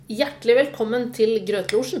Hjertelig velkommen til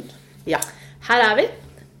Grøtlosjen. Ja. Her er vi,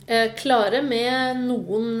 klare med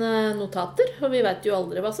noen notater, og vi vet jo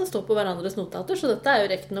aldri hva som står på hverandres notater, så dette er jo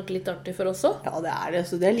rekt nok litt artig for oss også. Ja, det er det.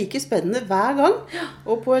 Så det er like spennende hver gang,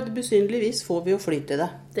 og på et besynlig vis får vi jo flyt i det.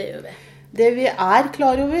 Det gjør vi. Det vi er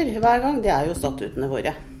klar over hver gang, det er jo statutene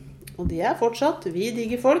våre. Og de er fortsatt, vi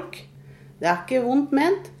digger folk, det er ikke vondt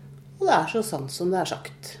ment, og det er så sant som det er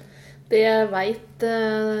sagt. Det vet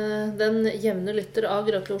den jevne lytter av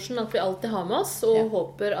Grøtlosjen at vi alltid har med oss, og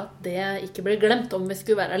håper at det ikke blir glemt om vi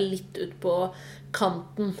skulle være litt ut på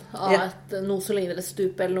kanten av noe som ligner et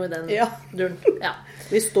stup eller noe i den duren. Ja.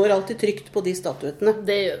 Vi står alltid trygt på de statuttene.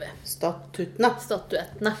 Det gjør vi. Statuttene.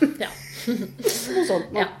 Statuettene, ja. Noe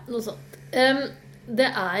sånt. Ja, noe sånt. Det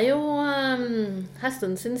er jo her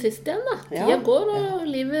stund siden sist igjen da. Tida går og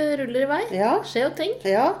livet ruller i vei. Skjer jo ting.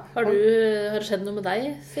 Har det skjedd noe med deg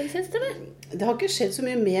siden sist, eller? Det har ikke skjedd så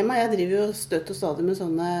mye med meg. Jeg driver jo støtt og stadig med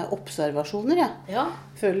sånne observasjoner,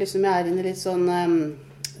 Føler liksom jeg er inne i litt sånn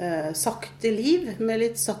sakte liv, med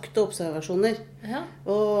litt sakte observasjoner.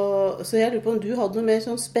 Så jeg lurer på om du hadde noe mer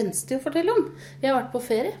sånn spenstig å fortelle om? Jeg har vært på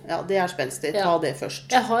ferie. Ja, det er spenstig. Ta det først.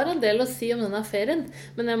 Jeg har en del å si om denne ferien,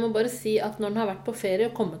 men jeg må bare si at når den har vært på ferie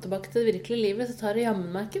og kommet tilbake til det virkelige livet, så tar det jammen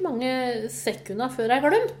meg ikke mange sekunder før jeg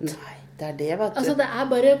har glemt. Nei, det er det, vet du. Altså, det er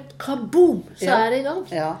bare kaboom, så er det i gang.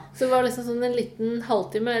 Så det var liksom sånn en liten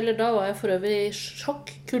halvtime, eller da var jeg for øvrig i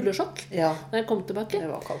sjokk, kuldesjokk, når jeg kom tilbake.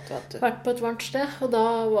 Det var kaldt, vet du. Vært på et varmt sted, og da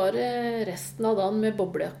var det resten av dagen med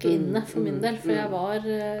boblejakke inne for min del, for jeg var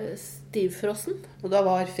stivfrossen. Og da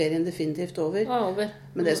var ferien definitivt over.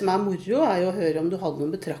 Men det som er moro er jo å høre om du hadde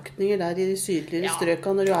noen betraktninger der i de sydligere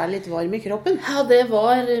strøka når du er litt varm i kroppen. Ja, det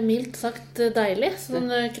var mildt sagt deilig,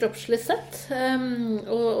 sånn kroppslig sett.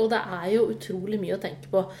 Og det er jo utrolig mye å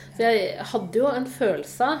tenke på. Så jeg hadde jo en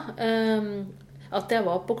følelse at jeg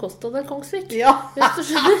var på Costa del Kongsvik. Hvis du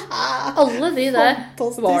skjønner. Alle de der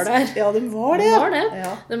var der. Ja, de var det.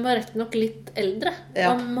 De var rett nok litt eldre. Det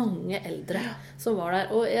var mange eldre som var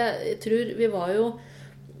der. Og jeg tror vi var jo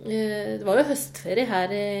det var jo høstferie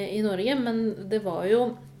her i Norge, men det var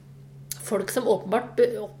jo folk som åpenbart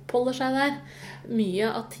oppholder seg der mye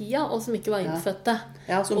av tida, og som ikke var innfødte.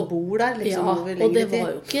 Ja, som bor der liksom over lengre tid. Og det var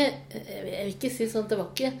jo ikke, jeg vil ikke si sånn at det var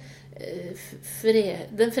ikke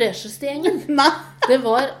den fresheste gjengen. Nei. Det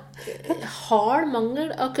var hard mangel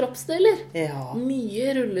av kroppsdeler.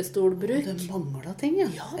 Mye rullestolbruk. Det manglet ting,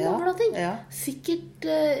 det manglet ting. Sikkert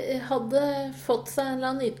hadde fått seg en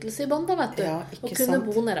eller annen ytelse i bånd, da, vet du. Og kunne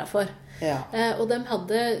bo nedenfor. Og de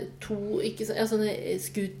hadde sånne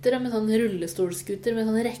skutere med sånn rullestolskuter med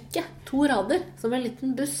sånn rekke. 2 rader, som en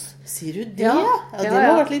liten buss. Sier du det? Det må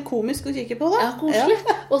ha vært litt komisk å kikke på da. Ja, koselig.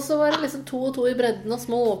 Og så var det liksom 2 og 2 i bredden, og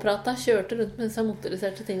små åprata kjørte rundt med disse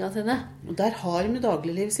motoriserte tingene sine. Og der har de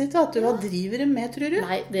dagliglivet sitt, vet du. Hva driver de med, tror du?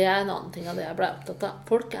 Nei, det er en annen ting av det jeg ble opptatt av.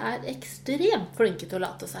 Folk er ekstremt flinke til å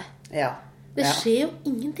late seg. Det skjer jo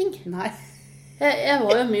ingenting. Nei. Jeg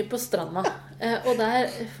var jo mye på stranda, og der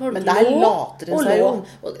men der later det seg jo.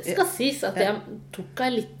 Og det skal sies at jeg tok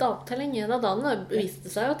en litt avtelling en av dagene, og det viste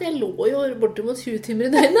seg at jeg lå jo bortimot 20 timer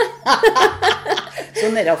i døgnet. Så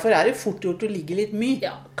nedenfor er det fort gjort å ligge litt mye.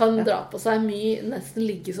 Kan dra på seg mye, nesten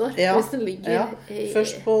liggesår. Hvis den ligger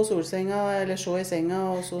først på solsenga, eller så i senga,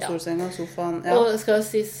 og så solsenga, sofaen. Og det skal jo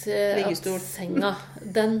sies at senga,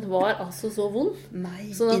 den var altså så vond. Nei,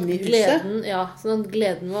 sånn inni huset? Sånn at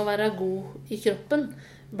gleden ved å være god i kroppen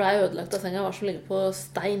ble ødelagt av senga, var som å ligge på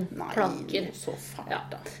stein, planker. Så fælt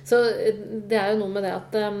da. Så det er jo noe med det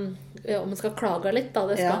at om man skal klage litt da,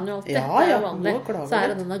 det skal man jo alltid, det er jo vanlig, så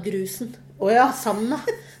er det denne grusen. Sanda.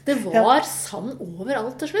 Det var sand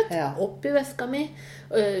overalt til slutt. Opp i veska mi,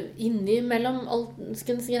 inni mellom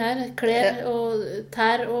alskens greier, klær og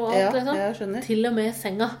tær og alt liksom. Til og med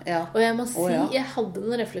senga. Og jeg må si, jeg hadde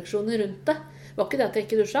noen refleksjoner rundt det. Det var ikke det at jeg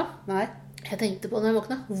ikke dusja. Nei. Jeg tenkte på når jeg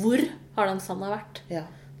våkna, hvor har den sanda vært?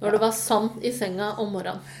 Når det var sand i senga om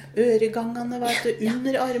morgenen. Øregangene, vet du,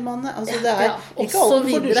 under armene. Altså det er ikke alt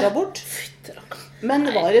for dusja bort. Men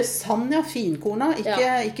var det sand, finkorna,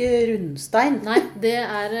 ikke rundstein? Nei, det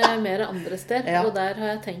er mer andre steder, og der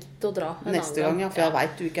har jeg tenkt å dra en neste gang, for jeg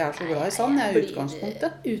vet du ikke er så glad i sand, jeg er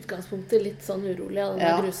utgangspunktet. Utgangspunktet litt sånn urolig av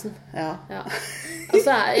denne grusen.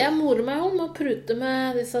 Altså, jeg morer meg om å prute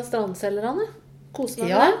med disse strandselgerne. Kose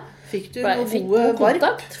meg med det. Fikk du noe gode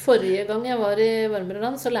kontakt. Forrige gang jeg var i varmere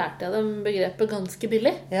land, så lærte jeg dem begrepet ganske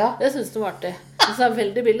billig. Det synes de var artig. De sa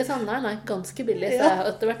veldig billig, sa nei, ganske billig. Så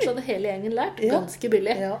etter hvert så hadde hele gjengen lært ganske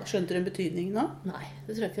billig. Skjønte du betydningen da? Nei,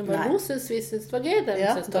 det tror jeg ikke. Bare vi synes det var gøy.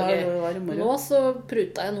 Synes det var gøy. Nå så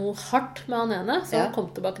pruta jeg noe hardt med han ene, så han kom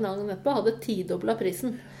tilbake en gang etterpå og hadde 10-doblet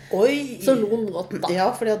prisen. Oi! Så lo han godt da. Ja,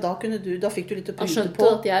 for da fikk du litt å pynte på. Han skjønte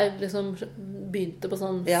at jeg liksom begynte på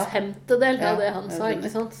sånn femtedel av det han sa,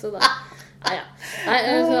 ikke sant? Så da... Nei,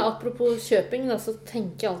 så apropos kjøping da, så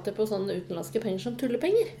tenker jeg alltid på sånne utenlandske penger som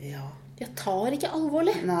tullepenger. Ja. Jeg tar ikke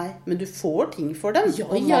alvorlig. Nei, men du får ting for dem. Ja,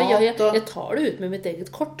 jeg tar det ut med mitt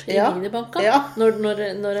eget kort i minibanka.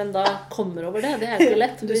 Når en da kommer over det. Det er jo ikke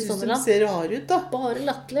lett. Du synes de ser rar ut da. Bare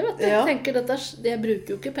latterlig, vet du. Jeg tenker, jeg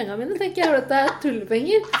bruker jo ikke pengene mine, tenker jeg. Dette er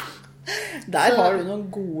tullepenger. Der har du noen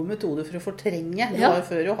gode metoder for å fortrenge. Du har jo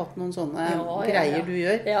før jo hatt noen sånne greier du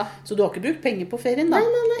gjør. Ja. Så du har ikke brukt penger på ferien da,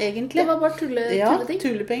 egentlig? Det var bare tulleting. Ja,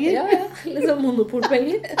 tullepenger. Ja. Litt sånn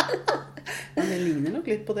monopolpenger. Men det ligner nok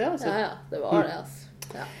litt på det, altså. Ja, det var det, altså.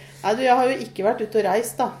 Ja. Nei, jeg har jo ikke vært ute og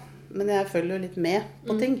reist da. Men jeg følger jo litt med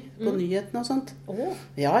på ting, på nyhetene og sånt.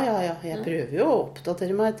 Ja. Jeg prøver jo å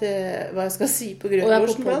oppdatere meg til hva jeg skal si på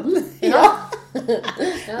Grønlåsen. Ja.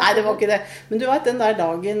 Nei, det var ikke det. Men du vet, den der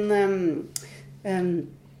dagen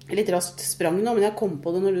litt raskt sprang nå, men jeg kom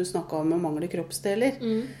på det når du snakket om å mangle kroppsdeler.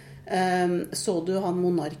 Så du han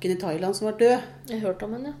monarken i Thailand som var død? Jeg hørte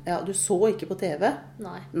om han, ja. Du så ikke på TV?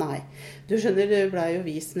 Nei. Du skjønner, det ble jo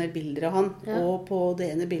vist en del bilder av han, og på det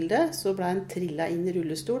ene bildet så ble han trillet inn i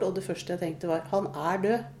rullestol, og det første jeg tenkte var, han er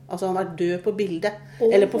død. Altså han var død på bildet,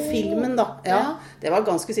 eller på filmen da. Ja, det var jeg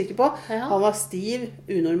ganske sikker på. Han var stiv,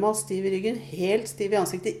 unormalt stiv i ryggen, helt stiv i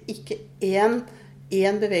ansiktet, ikke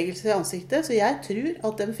en bevegelse i ansiktet, så jeg tror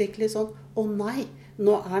at de fikk litt sånn, nei,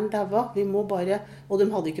 nå er han døva, vi må bare... Og de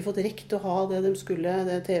hadde ikke fått rekt til å ha det de skulle,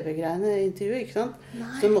 det TV-greiene, intervjuet, ikke sant?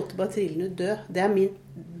 Så de måtte bare trille ned død. Det er min...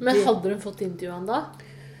 Men hadde de fått intervjuet han da?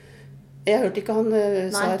 Jeg hørte ikke han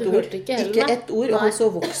sa et ord. Ikke et ord, og han så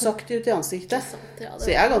voksaktig ut i ansiktet. Så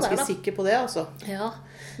jeg er ganske sikker på det, altså. Ja.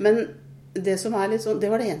 Men det som er litt sånn, det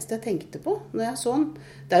var det eneste jeg tenkte på når jeg så han.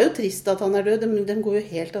 Det er jo trist at han er død, de går jo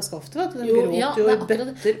helt av skaftet, vet du. De gråter jo i bøtter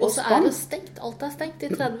og spann. Og så er det stengt, alt er stengt i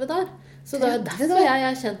 30 dager. Så det er derfor jeg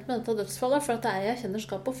er kjent med dette dødsfallet, for at jeg kjenner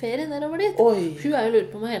skal på ferie nedover dit. Hun er jo lurer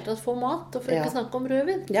på om jeg helt tatt får mat, og får ikke snakke om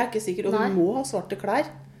rødvin. Jeg er ikke sikker, og vi må ha svarte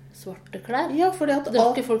klær. Svarte klær? Ja, fordi at...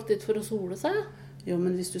 Drar ikke folk dit for å sole seg, ja? Jo,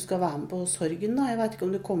 men hvis du skal være med på sorgen da, jeg vet ikke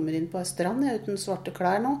om du kommer inn på en strand uten svarte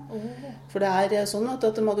klær nå. For det er sånn at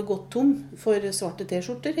de hadde gått tom for svarte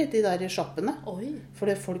t-skjorter i de der sjappene.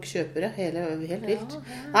 Fordi folk kjøper det helt vilt.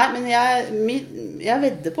 Nei, men jeg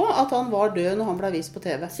vedder på at han var død når han ble vist på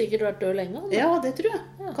TV. Sikkert vært død lenge? Ja, det tror jeg.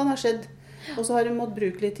 Kan ha skjedd. Og så har de måttet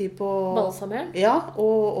bruke litt tid på... Balsameren? Ja,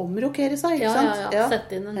 og omrokere seg, ikke sant? Ja.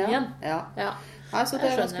 Sett inn en igjen. Ja. Nei, så det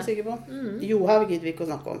er jeg ganske sikker på. Johaug gidder vi ikke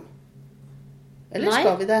å snakke om. Eller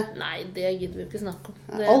skal vi det? Nei, det gidder vi ikke snakke om.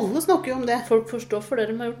 Alle snakker jo om det. Folk forstår for det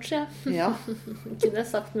de har gjort, sier jeg. Ja. Ikke det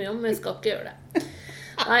sagt mye om, men jeg skal ikke gjøre det.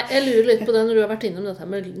 Nei, jeg lurer litt på det når du har vært innom dette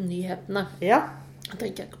med nyhetene. Ja. Jeg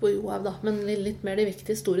tenker ikke på Johaug da, men litt mer de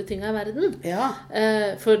viktige store tingene i verden. Ja.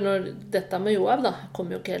 For når dette med Johaug da,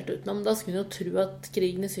 kom jo ikke helt utenom, da skulle jo tro at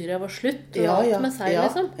krigen i Syria var slutt, og alt med seg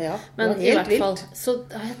liksom. Ja. Men i hvert fall, så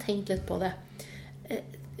har jeg tenkt litt på det.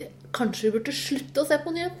 Kanskje vi burde slutte å se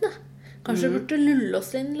på nyhetene? Kanskje vi burde lulle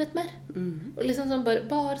oss inn litt mer. Og liksom sånn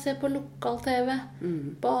bare se på lokal-TV.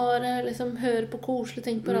 Bare liksom høre på koselige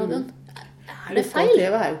ting på radioen. Er det feil?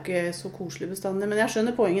 Lokal-TV er jo ikke så koselig bestandig, men jeg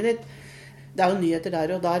skjønner poenget ditt. Det er jo nyheter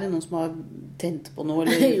der, og der er det noen som har tent på noe,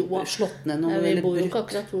 eller slått ned noe. Vi bor jo ikke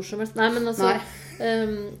akkurat hvor som helst. Nei, men altså...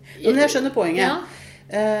 men jeg skjønner poenget.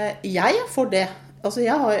 Ja. Jeg er for det. Altså,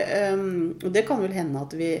 jeg har... og det kan vel hende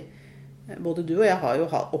at vi... Både du og jeg har jo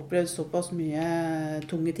opplevd såpass mye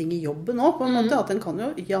tunge ting i jobben nå, på en måte, at en kan jo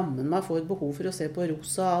jammen meg få et behov for å se på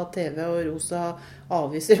rosa TV og rosa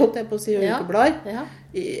aviser, holdt jeg på å si, og ukeblader,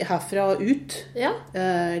 herfra ut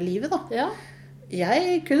livet da. Ja.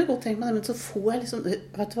 Jeg kunne godt tenkt meg det, men så får jeg liksom,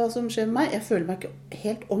 vet du hva som skjer med meg? Jeg føler meg ikke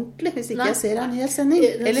helt ordentlig hvis ikke jeg ser en nyhetssending.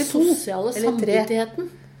 Den sosiale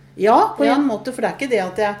samvittigheten. Ja, på en måte, for det er ikke det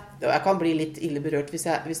at jeg kan bli litt ille berørt hvis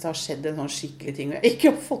det har skjedd en sånn skikkelig ting, og jeg ikke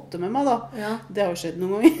har fått det med meg da. Ja. Det har jo skjedd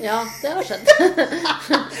noen ganger. Ja, det har skjedd.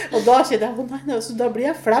 Og da kjenner jeg, nei, så da blir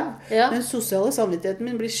jeg flau. Ja. Den sosiale samvittigheten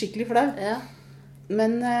min blir skikkelig flau. Ja.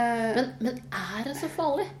 Men er det så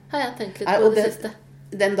farlig? Har jeg tenkt litt på det siste.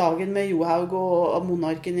 Den dagen med Johaug og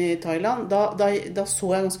monarken i Thailand, da så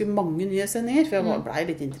jeg ganske mange nye sendinger, for jeg ble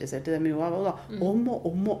litt interessert i det med Johaug da. Om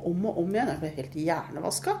igjen. Jeg ble helt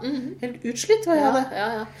hjernevasket. Helt utslitt var jeg det.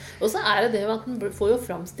 Ja. Og så er det det at den får jo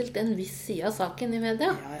fremstilt en viss side av saken i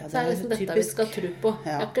media. Så er det liksom dette vi skal tro på.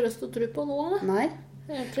 Jeg har ikke lyst til å tro på noe av det. Nei.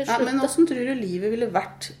 Men hvordan tror du livet ville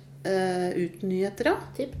vært uten nyheter da?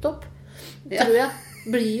 Tipp topp. Tror jeg.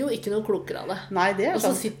 blir jo ikke noe klokere av det. Nei, det er sant. Og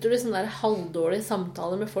så sitter du i sånne der halvdårlige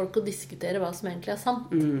samtaler med folk og diskuterer hva som egentlig er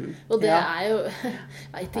sant. Og det er jo, jeg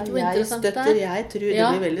vet ikke hvor interessant det er. Jeg tror det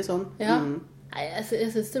blir veldig sånn. Ja. Nei, jeg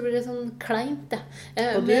synes det blir litt sånn kleint, jeg. Jeg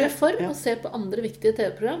er mer for å se på andre viktige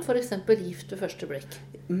TV-program, for eksempel Gift ved første blikk.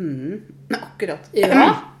 Akkurat. Ja.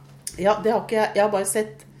 Ja, det har ikke jeg. Jeg har bare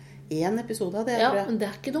sett en episode av det. Ja, men det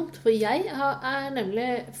er ikke dumt, for jeg er nemlig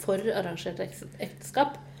for arrangert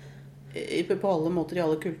ekteskap. På alle måter, i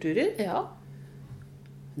alle kulturer? Ja.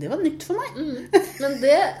 Det var nytt for meg. Men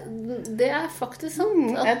det er faktisk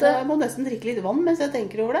sant. Jeg må nesten drikke litt vann mens jeg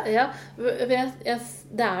tenker over det. Ja,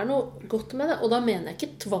 det er noe godt med det, og da mener jeg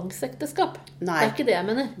ikke tvangsekteskap. Nei, det er ikke det jeg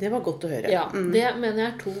mener. Det var godt å høre. Ja, det mener jeg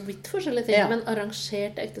er to vidt forskjellige ting, men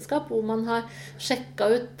arrangert ekteskap, hvor man har sjekket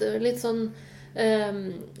ut litt sånn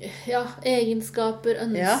egenskaper,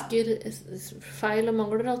 ønsker, feil og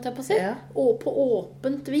mangler, alt jeg på å si, og på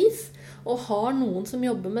åpent vis, og har noen som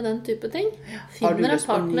jobber med den type ting. Har du lyst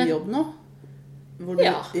på en ny jobb nå?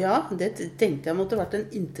 Ja, det tenkte jeg måtte vært en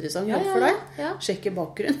interessant jobb for deg. Sjekke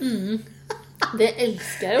bakgrunn. Det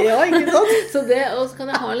elsker jeg jo. Ja, ikke sant? Så så kan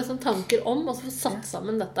jeg ha litt sånn tanker om, og så få satt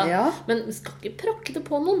sammen dette. Men vi skal ikke prakke det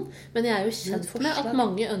på noen. Men jeg er jo kjent med at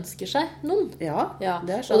mange ønsker seg noen. Ja,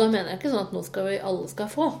 det er sant. Og da mener jeg ikke sånn at nå skal alle skal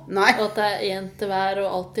få. Nei. Og at det er en til hver og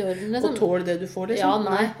alt i orden. Liksom. Og tåle det du får, liksom. Ja,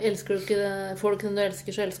 nei. Får du ikke den du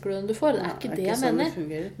elsker, så elsker du den du får. Det er ikke det jeg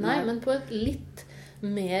mener. Nei, men på et litt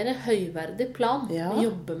mer høyverdig plan.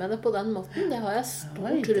 Jobbe med det på den måten. Det har jeg stor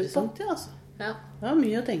tro på. Altså. Det er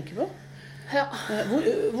mye å tenke på. Ja.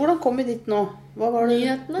 Hvordan kom vi dit nå? Hva var det?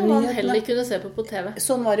 Nyhetene man heller kunne se på TV.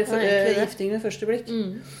 Sånn var det for gifting ved første blikk.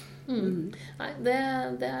 Nei, det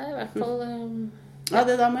er i hvert fall Ja,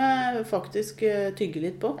 det der må jeg faktisk tygge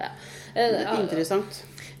litt på. Interessant.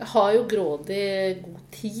 Jeg har jo grådig god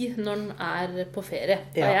tid når den er på ferie.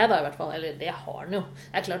 Og jeg da i hvert fall, eller det har den jo.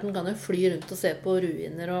 Det er klart den kan jo fly rundt og se på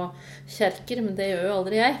ruiner og kjerker, men det gjør jo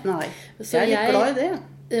aldri jeg. Nei, jeg er litt glad i det.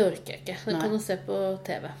 Det orker jeg ikke. Det kan du se på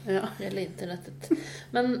TV eller internettet.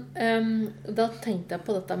 Men da tenkte jeg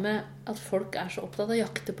på dette med at folk er så opptatt av å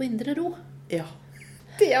jakte på indre ro. Ja,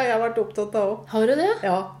 det har jeg vært opptatt av også. Har du det?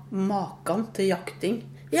 Ja, maken til jakting.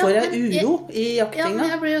 For en uro i jaktinga. Ja, men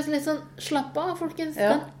jeg blir jo litt sånn, slapp av, folkens.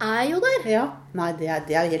 Den er jo der. Ja, nei, det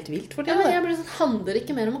er helt vilt for det. Ja, men jeg blir sånn, handler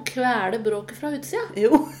ikke mer om å kvele bråket fra utsida.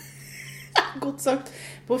 Jo, godt sagt.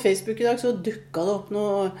 På Facebook i dag så dukket det opp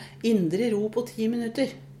noe indre ro på 10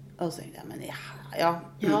 minutter. Og så tenkte jeg, men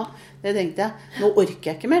det tenkte jeg. Nå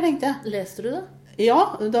orker jeg ikke mer, tenkte jeg. Leste du det? Ja,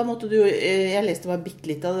 da måtte du, jeg leste bare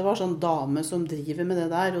bittelitt av det. Det var sånn dame som driver med det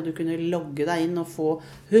der, og du kunne logge deg inn og få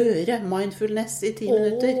høre mindfulness i 10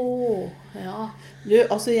 minutter. Ja. Du,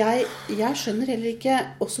 altså jeg skjønner heller ikke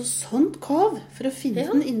også sånt kav for å finne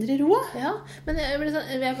den indre roa. Ja, men jeg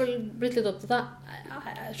er blitt litt opptatt av,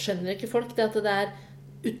 jeg skjønner ikke folk det at det er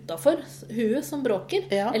utenfor huet som bråker,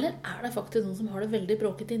 eller er det faktisk noen som har det veldig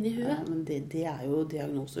bråket inni huet? Ja, men det er jo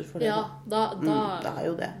diagnoser for det. Ja, da er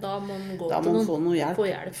jo det. Da må man gå til noen, få noe hjelp. Få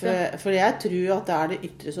hjelp. For jeg tror at det er det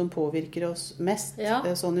ytre som påvirker oss mest,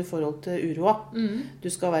 sånn i forhold til uroa. Du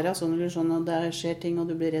skal være sånn eller sånn, og det skjer ting,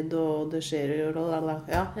 og du blir redd, og det skjer,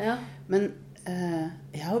 Men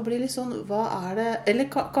jeg blir litt sånn, hva er det,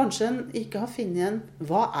 eller kanskje en ikke har funnet igjen,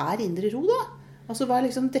 hva er indre ro da? Altså, hva er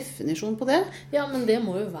liksom definisjonen på det? Ja, men det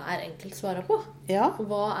må jo hver enkelt svare på. Ja.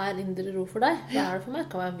 Hva er indre ro for deg? Hva er det for meg?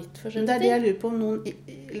 Det kan være vidt forskjellig ting. Det er det jeg lurer på om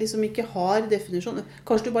noen liksom ikke har definisjon.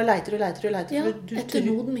 Kanskje du bare leiter og leiter og leiter. Ja, etter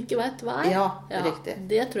noe de ikke vet hva er. Ja, riktig.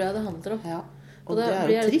 Det tror jeg det handler om. Ja. Og da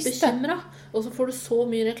blir jeg litt bekymret. Og så får du så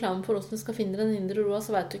mye reklame for hvordan du skal finne den indre roa,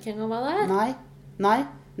 så vet du ikke engang hva det er. Nei,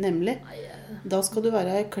 nemlig. Da skal du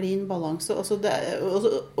være i clean balanse.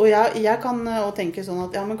 Og jeg kan tenke sånn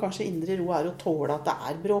at men kanskje indre ro er å tåle at det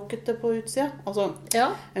er bråkete på utsida. Altså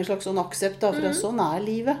en slags sånn aksept, for sånn er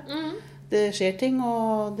livet. Det skjer ting,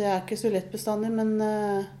 og det er ikke så lett bestandig, men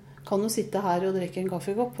kan jo sitte her og drikke en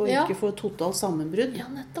kaffekopp og ikke få total sammenbrudd.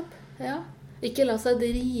 Ja, nettopp. Ja. Ikke la seg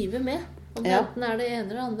drive med om enten er det ene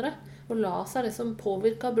eller andre, og la seg liksom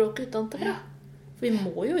påvirke av bråk utenfra. For vi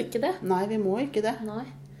må jo ikke det. Nei, vi må ikke det. Nei.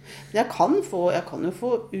 Jeg kan jo få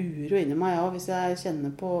uro inni meg hvis jeg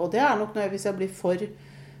kjenner på, og det er nok hvis jeg blir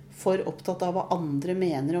for opptatt av hva andre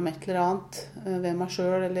mener om et eller annet ved meg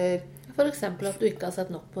selv, eller for eksempel at du ikke har sett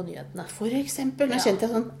nok på nyhetene. For eksempel. Nå kjente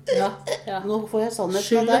jeg sånn nå får jeg sannheten.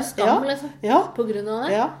 Skyld og skam, liksom. På grunn av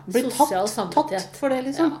det. Blir tatt for det,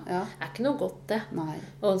 liksom. Det er ikke noe godt, det. Nei.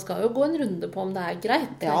 Og det skal jo gå en runde på om det er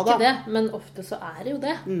greit. Det er ikke det. Men ofte så er det jo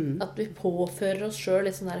det. At vi påfører oss selv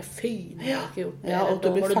litt sånn der fy, du har ikke gjort det. Og du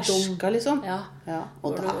blir ferska, liksom.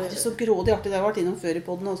 Og da er det så grådig artig. Det har jeg vært innom før i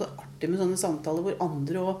podden, og så artig med sånne samtaler hvor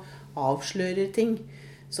andre avslører ting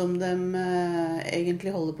som de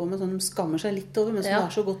egentlig holder på med, som de skammer seg litt over, men som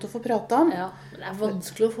det så godt å få prate om. Ja, men det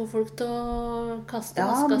vanskelig å få folk til å kaste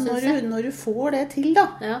maska, synes jeg. Når du får det til, da.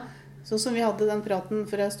 Ja. Sånn som vi hadde den praten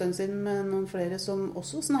for en stund siden med noen flere som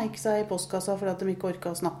også sneik seg i postkassa fordi at de ikke orket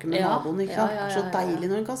å snakke med naboen, ikke sant? Så deilig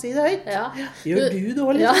når de kan si det høyt. Gjør du det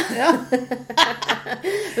også, liksom? Ja.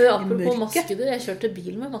 Apropos masker, jeg kjørte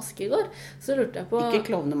bil med maske i går, så lurte jeg på... Ikke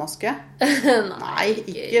klovnemaske? Nei,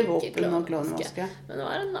 ikke våpen og klovnemaske. Men det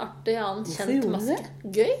var en artig, annen kjent maske.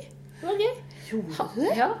 Gøy? Det var gøy. Gjorde du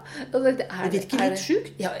det? Ja. Det virker litt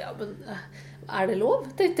sjukt. Ja, men... Er det lov,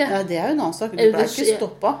 tenkte jeg. Ja, det jo en annen sak. Du ble ikke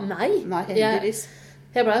stoppet. Nei, heldigvis.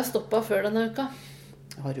 Jeg ble stoppet før denne uka.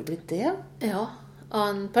 Har du blitt det? Ja, av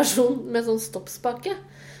en person med sånn stoppspake.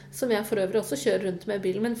 Som jeg for øvrig også kjører rundt med i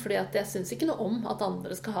bilen min, fordi at jeg synes ikke noe om at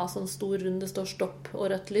andre skal ha sånn stor rund, det står stopp og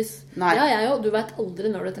rødt lys. Nei. Ja, jeg jo, du vet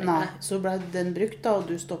aldri når du trenger det. Så ble den brukt da, og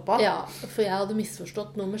du stoppet? Ja, for jeg hadde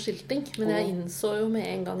misforstått noe med skilting, men jeg innså jo med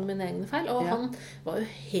en gang mine egne feil, og han var jo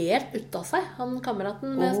helt ute av seg, han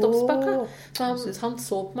kameraten med stoppspaka. Han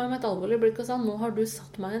så på meg med et alvorlig blikk og sa, nå har du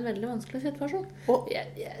satt meg i en veldig vanskelig situasjon.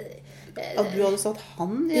 At du hadde satt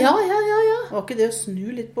han igjen? Ja. Var ikke det å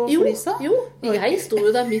snu litt på flisa? Jo, jeg sto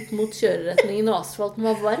jo der midt mot kjøreretningen og asfalten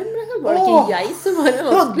var varm. Var det ikke jeg som var en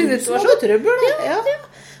vanskelig situasjon? Trøbbel, ja.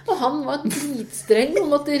 Og han var dritstreng og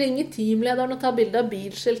måtte ringe teamlederen og ta bilde av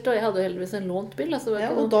bilskilt, og jeg hadde heldigvis en lånt bil. Altså,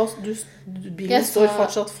 og da bilen står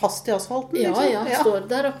fortsatt fast i asfalten? Liksom. Ja, står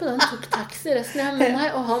der oppe. Den tok taxi resten jeg med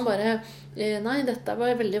meg, og han bare... Nei, dette var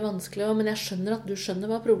veldig vanskelig, men jeg skjønner at du skjønner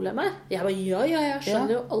hva problemet er. Jeg bare, jeg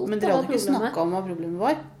skjønner jo alt hva problemet er. Men dere hadde ikke snakket om hva problemet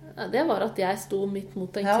var? Det var at jeg sto midt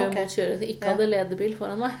mot en kø mot kjøret, ikke hadde ledebil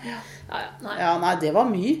foran meg. Nei, det var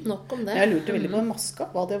mye. Nok om det. Jeg lurte veldig på maska,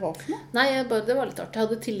 hva det var for noe. Nei, det var litt artig. Jeg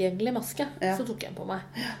hadde tilgjengelig maske, så tok jeg den på meg.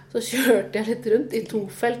 Så kjørte jeg litt rundt i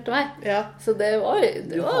tofelt vei. Så det var...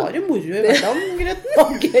 Du har jo moro i hverdagen, Grøten.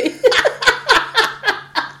 Og gøy.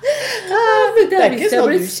 Det ikke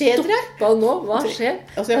sånn du kjeder deg. Nå, hva skjer?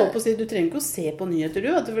 Altså, jeg håper å si, du trenger ikke å se på nyheter, du,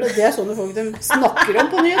 for det sånne folk de snakker om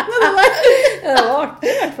på nyhetene, det der. Det var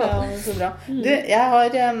artig, i hvert fall. Ja, så bra. Du, jeg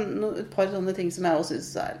har et par sånne ting som jeg også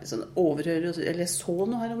synes er litt sånn overhører, eller jeg så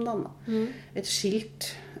noe her om dagen da. Et skilt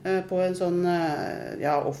på en sånn,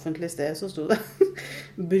 offentlig sted, så stod det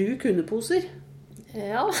bruk hundeposer.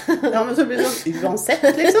 Ja, men så blir det sånn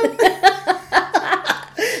uansett, liksom.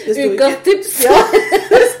 Ukas tips. Ja,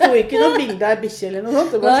 det stod ikke noe bilde av bikkje eller noe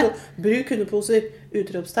sånt. Det var sånn, bruk hundeposer,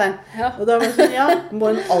 utropstegn. Og da var det sånn, må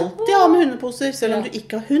en alltid ha med hundeposer, selv om du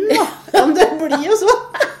ikke har hund da. Om det blir jo sånn.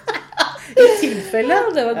 I tilfelle.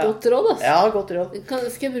 Ja, det var godt råd, altså. Ja, godt råd.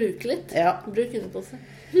 Skal jeg bruke litt? Ja. Bruk hundeposer.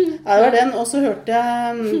 Ja, det var den. Og så hørte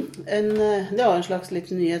jeg det var en slags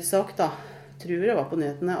liten nyhetssak da. Tror jeg var på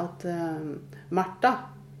nyhetene at Märtha,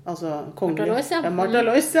 altså kongen, Märtha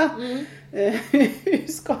Lois, hun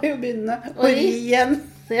skal jo begynne å ri igjen.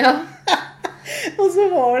 Ja. Og så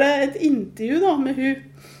var det et intervju da med hun.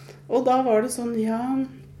 Og da var det sånn,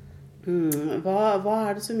 hva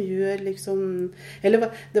er det som gjør liksom... Eller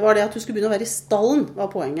det var det at hun skulle begynne å være i stallen, var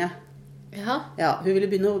poenget. Ja, hun ville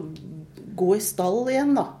begynne å gå i stall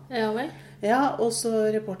igjen da. Ja vel. Ja, og så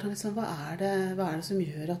reporteren liksom, hva er det som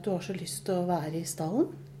gjør at du har så lyst til å være i stallen?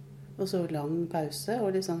 Og så lang pause,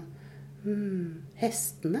 og liksom,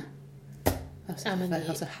 hestene.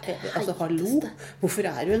 Altså, hallo, hvorfor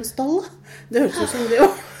er du en stall? Det høres ut som det å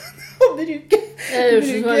bruke. Det høres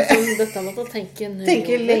ut som dette måtte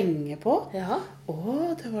tenke lenge på. Ja.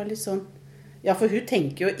 Det var litt sånn. Ja, for hun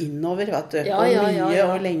tenker jo innover, vet du. Ja, og mye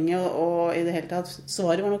og lenge, og i det hele tatt.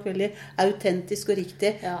 Svaret var nok veldig autentisk og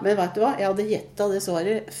riktig. Ja. Men vet du hva? Jeg hadde gjettet det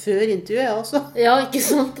svaret før intervjuet, jeg også. Ja, ikke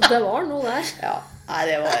sant? Det var noe der. Ja. Nei,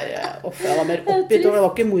 det var... jeg var mer oppgitt, og det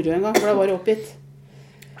var ikke moro engang, for det var oppgitt.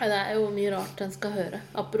 Nei, det er jo mye rart en skal høre,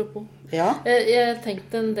 apropos. Ja. Jeg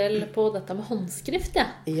tenkte en del på dette med håndskrift,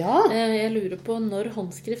 Ja. Jeg lurer på når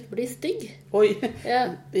håndskrift blir stygg. Oi,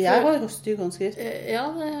 jeg har stygg håndskrift. Ja,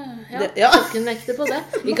 klokken vekter på det.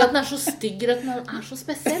 Ikke at den er så stygg, at den er så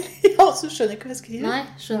spesiell. Ja, så skjønner jeg ikke hva jeg skriver. Nei,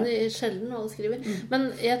 skjønner sjelden hva du skriver. Men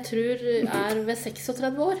jeg tror ved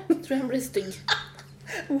 36 år, tror jeg den blir stygg.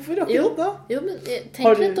 Hvorfor akkurat da? Jo, men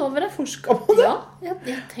tenk litt over det. Har du forsket på det? Ja,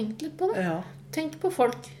 jeg har tenkt litt på det. Ja. Tenk på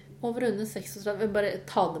folk over under 36, bare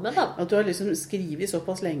ta det med da. At du har liksom skrivet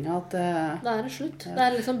såpass lenge at... Da er det slutt. Det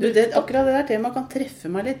er liksom akkurat det der temaet kan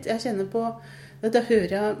treffe meg litt. Jeg kjenner på Da hører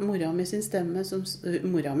jeg mora mi sin stemme.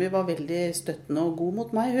 Mora mi var veldig støttende og god mot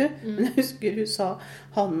meg, hun. Men jeg husker hun sa,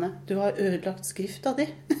 Hanne, du har ødelagt skrifta di.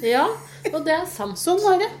 Ja, og det sant. Sånn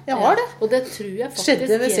var det. Jeg har det. Og det tror jeg faktisk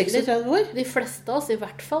skjedde ved 36 år. De fleste av oss, i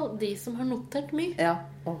hvert fall de som har notert mye. Ja.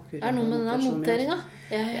 Det noe med denne noteringa.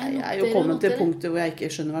 Jeg jo kommet til punktet hvor jeg ikke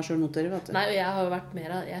skjønner hva jeg selv noterer, vet du. Nei, og jeg har jo vært mer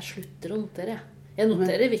av, jeg slutter å notere, Jeg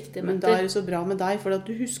noterer viktige møter. Men da det så bra med deg, for at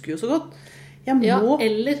du husker jo så godt. Ja,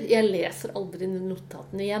 eller jeg leser aldri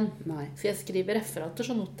notatene igjen. Nei. For jeg skriver referater,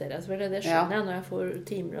 så noterer jeg selvfølgelig. Det skjønner jeg når jeg får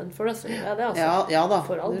timelønn for det. Så det altså, ja da,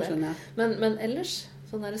 for all det skjønner jeg. Men ellers,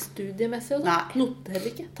 sånn der studiemessig og sånn, noterer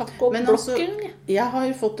ikke. Takk opp blokken. Jeg har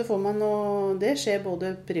jo fått det for meg nå, det skjer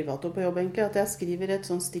både privat og på jobb egentlig, at jeg skriver et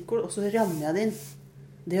sånt stikkord, og så rammer jeg det inn.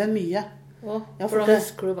 Det gjør mye. For da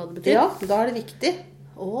husker du hva det betyr? Ja, da det viktig.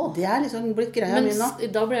 Det liksom blitt greia min nå.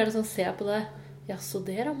 Men da blir det sånn, se på det. Ja, så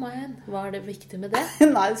det rammet jeg inn. Hva det viktig med det?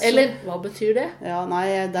 Nei, eller, hva betyr det? Ja,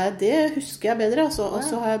 nei, det husker jeg bedre. Altså. Og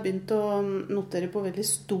så har jeg begynt å notere på veldig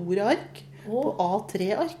store ark. På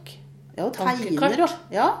A3-ark. Ja, og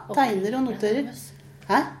tegner og noterer.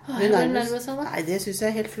 Hæ? Er du nervøs av det? Nei, det synes jeg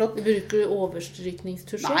er helt flott. Bruker du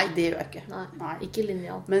overstrykningstusjer? Nei, det gjør jeg ikke. Nei. Ikke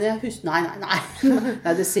linjal. Men jeg husker...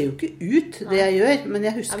 Nei, det ser jo ikke ut det jeg gjør, men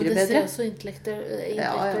jeg husker det bedre. Men det ser jo så intellektuelt ut.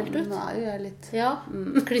 Ja, men det er jo jeg litt. Ja,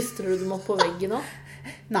 klistrer du dem opp på veggen nå?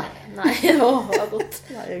 Nei. Det var godt.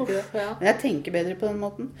 Nei, jeg gjør ikke det. Men jeg tenker bedre på den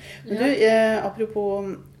måten. Men du,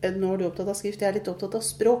 apropos, nå er du opptatt av skrift, jeg er litt opptatt av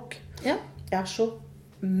språk. Ja. Jeg er så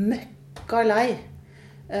møkka lei.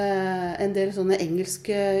 En del sånne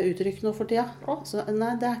engelske uttrykk nå for tida. Så,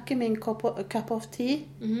 nei, det er ikke min cup of tea.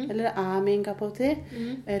 Eller det er min cup of tea.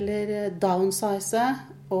 Eller downsize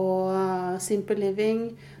og simple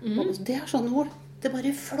living. Og det er sånne ord. Det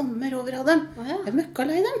bare flommer over av dem. Jeg er møkka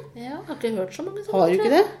lei dem. Ja, jeg har ikke hørt så mange sånne. Har du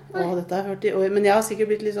ikke det? Dette har jeg hørt i år. Men jeg har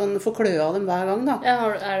sikkert blitt litt sånn forkløet av dem hver gang da. Ja,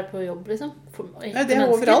 er det på jobb liksom? Ja, det er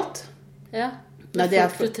overalt. Ja. Nei, det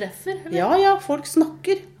folk du treffer? Eller? Ja, folk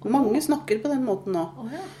snakker. Mange snakker på den måten nå.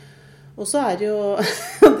 Og så er det jo,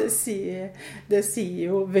 det sier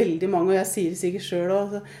jo veldig mange, og jeg sier det sikkert selv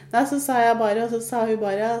også. Nei, så sa jeg bare, og så sa hun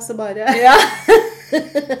bare, så bare. Ja.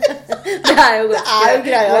 Det er jo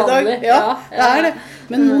greia i dag. Ja, det er det.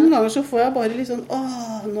 Men noen ganger så får jeg bare litt sånn,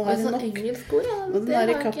 nå er det nok. Engelskord, og den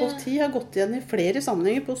der cup of tea har gått igjen i flere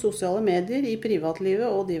sammenhenger på sosiale medier, i privatlivet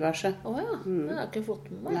og diverse. Det har ikke fått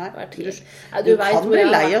med meg. Nei, du kan bli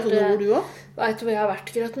lei av sånne ord du også. Vet du hvor jeg har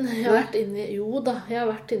vært, Grøten? Jeg har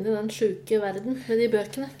vært inne i den syke verden med de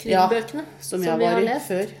bøkene, krimbøkene, som jeg var i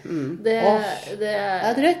før. Det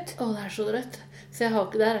er drøyt. Det er så drøyt. Så det har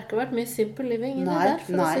ikke vært mye simple living inni der,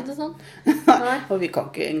 for å si det sånn. Nei. Og vi kan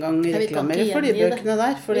ikke engang reklamere for de bøkene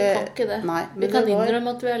der. Vi kan ikke det. Nei, vi kan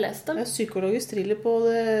innrømme at vi har lest dem. Det er psykologisk thriller på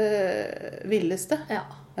det villeste. Ja,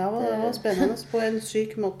 det var spennende på en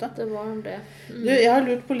syk måte. Det var det. Du, jeg har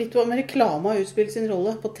lurt på litt om reklame har utspilt sin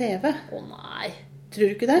rolle på TV. Nei.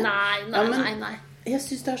 Tror du ikke det? Nei. Jeg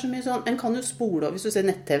synes det er så mye sånn, en kan jo spole, hvis du ser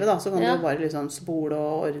nett-TV da, så kan du bare liksom spole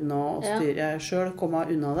og ordne og styre selv, komme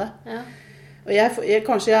unna det. Ja. Og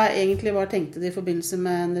kanskje jeg egentlig bare tenkte det i forbindelse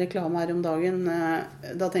med en reklame her om dagen.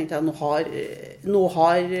 Da tenkte jeg nå er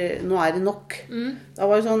det nok. Da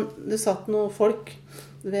var det sånn, det satt noen folk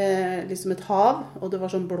ved liksom et hav, og det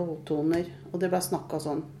var sånn blåtoner, og det ble snakket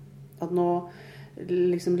sånn, at nå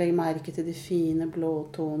liksom legger merke til de fine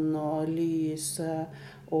blåtonene og lyset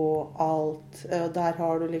og alt. Der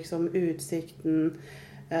har du liksom utsikten,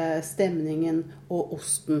 stemningen og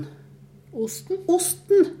osten. Osten!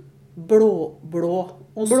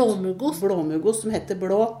 Blåmuggost som heter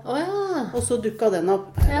blå. Og så dukket den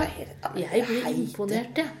opp. Jeg blir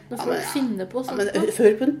imponert, når folk finner på sånt. Men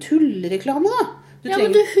før på en tullreklame da.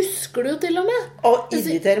 Men du husker det jo til og med. Og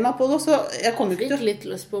irriterer meg på det, så jeg kommer ikke til. Jeg fikk litt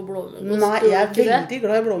lyst på blåmuggost. Nei, jeg er veldig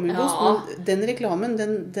glad i blåmuggost, men den reklamen,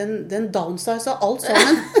 den downsizer alt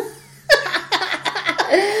sammen.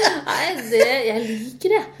 Nei, jeg liker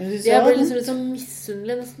det. Jeg blir liksom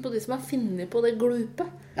misunnelig nesten på de som har funnet på det glupe.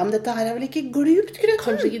 Ja, men dette her er vel ikke glupt, Grøten?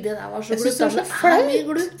 Kanskje ikke det der var så glupt. Jeg synes det er så flaut. Mye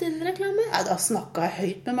glupt i den reklame. Ja, da snakket jeg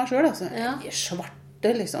høyt med meg selv, altså. Jeg svarte,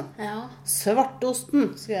 liksom. Svartosten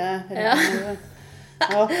skal jeg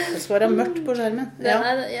det skal være mørkt på skjermen.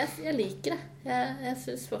 Jeg liker det. Jeg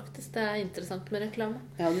synes faktisk det er interessant med reklame.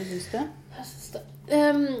 Ja, du synes det? Jeg synes det.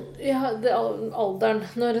 Det alderen,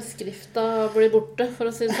 når skrifta blir borte, for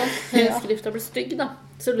å si det sånn. Skrifta blir stygg, da.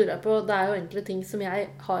 Så lurer jeg på, det er jo egentlig ting som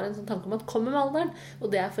jeg har en sånn tanke om at kommer med alderen.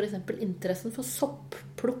 Og det er for eksempel interessen for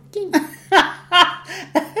soppplukking.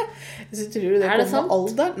 Så tror du det kommer med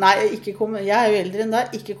alderen? Nei, jeg er jo eldre enn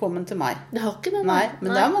deg, ikke kommet til meg. Det har ikke det, nei. Men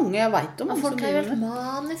det er mange jeg vet om. Folk er jo helt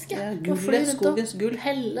maniske. Ja, gullet, skogens gull.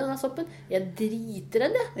 Helle denne soppen. Jeg er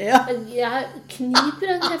dritredd, jeg. Ja. Jeg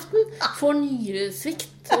kniper den kjeften, får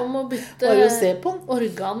nyresvikt og må bytte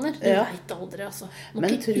organer. Du vet aldri, altså. Må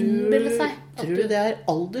men ikke innbille seg. Tror du det er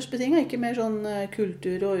aldersbetinget, ikke mer sånn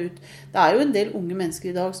kultur og ut? Det er jo en del unge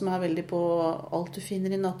mennesker i dag som er veldig på alt du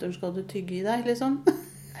finner i naturen skal du tygge i deg, liksom.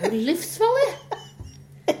 Det er jo livsfarlig.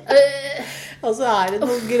 Altså er det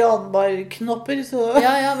noen granbarknopper så...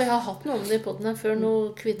 Ja, vi har hatt noen i podden her før, noe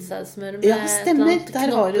kvittsaussmør med stemmer,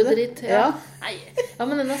 der har du det. Ja,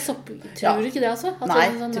 men denne sopp, tror du ikke det altså? At nei,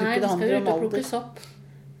 sånn, tror ikke det handler om alder. Sopp.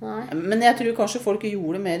 Nei. Men jeg tror kanskje folk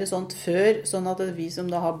gjorde mer sånt før, sånn at vi som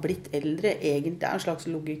da har blitt eldre, egentlig er en slags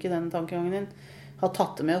logikk i denne tankegangen din, har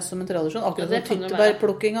tatt det med oss som en tradisjon. Akkurat som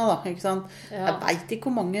tyttebærplukkinga da, ikke sant? Ja. Jeg vet ikke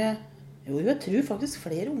hvor mange... Jo, jeg tror faktisk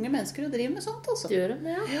flere unge mennesker driver med sånt, altså. Gjør de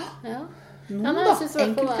det, ja. Noen da,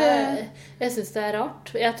 enkelte... Jeg synes det er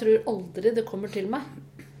rart. Jeg tror aldri det kommer til meg.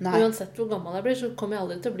 Nei. Uansett hvor gammel jeg blir, så kommer jeg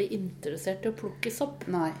aldri til å bli interessert i å plukke sopp.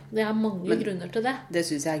 Nei. Det er mange grunner til det. Det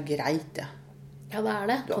synes jeg er greit, ja. Ja, det er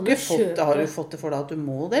det. Har du fått det for deg at du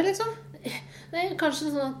må det, liksom? Nei,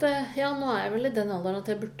 kanskje sånn at, nå er jeg vel i den alderen at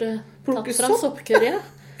jeg burde tatt fram soppkørja.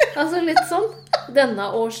 Altså litt sånn, denne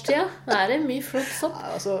årstida, det er mye flott sopp. Ja,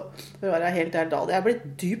 altså, for å være helt ærlig, jeg er blitt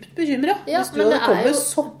dypt bekymret. Hvis du hadde kommet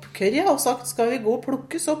soppkørja og sagt, skal vi gå og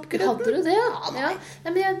plukke soppkørja? Hadde du det, ja? Nei,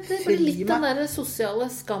 men det blir litt den der sosiale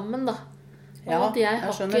skammen, da. Og at jeg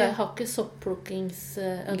har ikke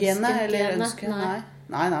sopplukkingsønske. Genet eller ønske, nei.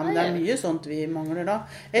 Nei, men det er mye sånt vi mangler da.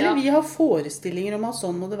 Eller vi har forestillinger om at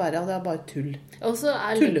sånn må det være, og det er bare tull. Og så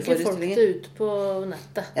ligger folk det ut på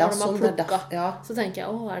nettet når de har plukket. Ja. Så tenker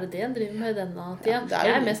jeg, er det det en driver med i denne tida?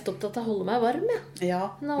 Jeg er mest opptatt av å holde meg varm, jeg. Ja,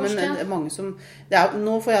 men mange som...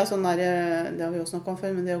 nå får jeg sånn der, det har vi også snakket om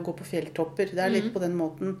før, men det å gå på fjelltopper, det er litt på den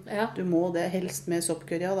måten. Du må det helst med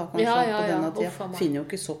soppkørja da, kanskje på denne tida. Finner jo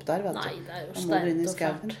ikke sopp der, vet du. Nei, det er jo sterkt og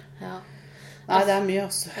fælt. Nei, det er mye,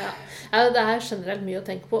 altså. Ja, det er generelt mye å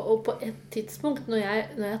tenke på. Og på et tidspunkt, når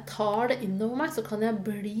jeg tar det innover meg, så kan jeg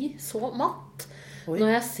bli så matt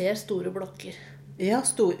når jeg ser store blokker. Ja,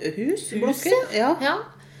 blokker? Ja.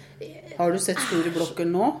 Har du sett store blokker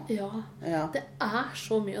nå? Ja. Det er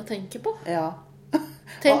så mye å tenke på. Ja.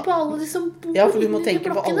 Tenk på alle de som bor for du må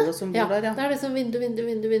tenke på alle som bor der, det er liksom vindu.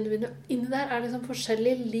 Inni der er liksom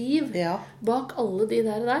forskjellig liv bak alle de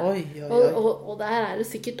der. Oi. Og der er det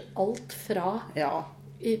sikkert alt fra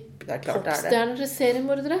popstjerner til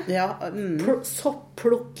seriemordere,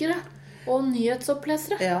 sopplukkere og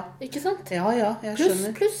nyhetsopplesere. Ikke sant? Ja, jeg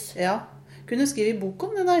skjønner. Pluss. Ja. Kunne skrive bok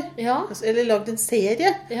om det der. Eller lagd en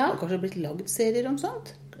serie. Det har kanskje blitt lagd serier om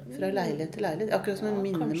sånt. Fra leilighet til leilighet. Akkurat som en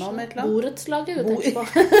minne med om et eller annet. Borettslaget, du tenker på.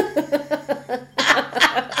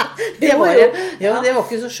 Det var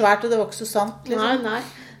ikke så svært, og det var ikke så sant. Liksom.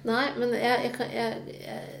 Nei, men jeg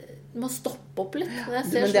må stoppe opp litt.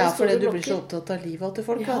 Men det er fordi du blir så opptatt av livet til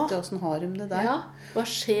folk. Hvordan har de det der? Ja, hva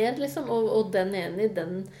skjer liksom? Og den ene i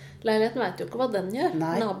den leiligheten vet jo ikke hva den gjør.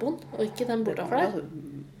 Naboen, og ikke den bortenfor der.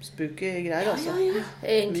 Spooky greier, altså. Ja.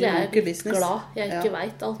 Egentlig er jeg litt glad jeg ikke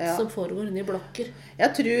vet alt som foregår inne i blokker. Jeg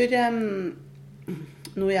tror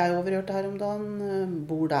noe jeg overhørte her om dagen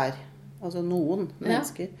bor der. Altså noen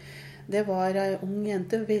mennesker. Det var en ung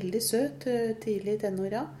jente, veldig søt, tidlig i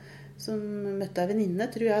tenåra, som møtte en venninne,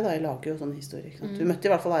 tror jeg da. Jeg lager jo sånne historier. Hun møtte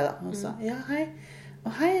i hvert fall deg da. Og sa, ja, hei.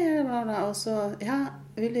 Og hei, og så, ja,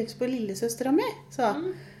 vil du hilse på lillesøstera mi? Sa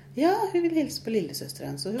ja, hun vil hilse på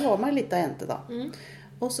lillesøsteren. Så hun var med en liten jente da.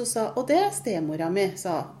 Og så sa, og det er stemora mi,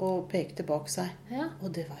 sa, og pekte bak seg.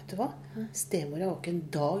 Og det vet du hva? Stemora var ikke en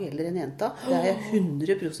dag eller en jenta. Det er jeg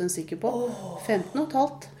 100% sikker på.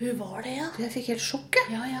 15,5. Hun var det, ja. Jeg fikk helt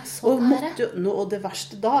sjokket. Ja, så det. Og det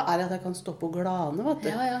verste da er at jeg kan stå på glane, vet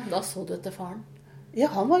du. Ja, da så du etter faren.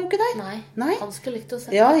 Ja, han var jo ikke der. Nei. Han skulle likt å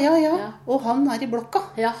se. Ja. Og han er i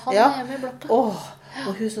blokka. Ja, han er hjemme i blokka.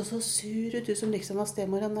 Og hun så sur ut, hun som liksom var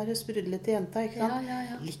stemoren der, sprudlete jenta, ikke sant?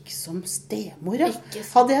 Ja. Liksom stemora.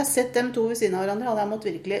 Hadde jeg sett dem to ved siden av hverandre, hadde jeg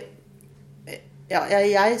måttet virkelig...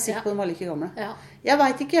 jeg er sikker på at de var like gamle. Jeg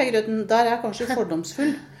vet ikke, Grøten, der er jeg kanskje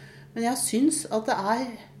fordomsfull, men jeg synes at det er...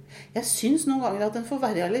 Jeg synes noen ganger at den får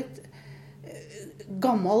være litt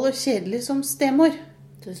gammel og kjedelig som stemor.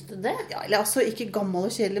 Synes du det? Ja, eller altså ikke gammel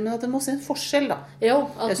og kjedelig, men at den må se en forskjell da. Jo,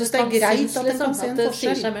 jeg synes det er greit at den kan se en forskjell. At det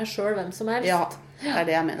sier seg med selv hvem som helst. Ja, det er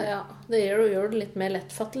det jeg mener. Ja, det gjør det litt mer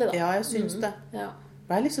lettfattelig da. Ja, jeg synes det.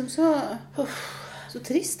 Det er liksom så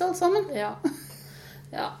trist alt sammen. Ja.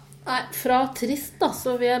 Nei, fra trist da,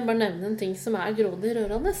 så vil jeg bare nevne en ting som er grådig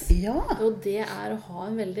rørende. Ja. Og det er å ha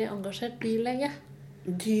en veldig engasjert dyrlege.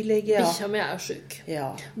 Dyrlege, ja. Bikkja mi jo syk. Ja.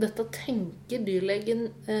 Dette tenker dyrlegen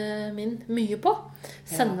min mye på.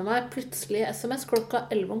 Sender meg plutselig SMS klokka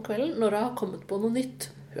 11 om kvelden når jeg har kommet på noe nytt.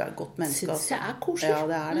 Hun et godt menneske. Synes jeg koselig. Ja,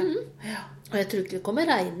 det det. Ja. Og jeg tror ikke det kommer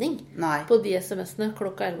regning på de SMS-ene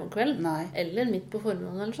klokka 11 om kvelden. Nei. Eller midt på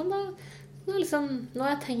formiddagen eller sånn. Da liksom, nå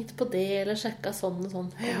har jeg tenkt på det, eller sjekket sånn og sånn.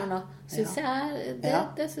 Kommer da. Synes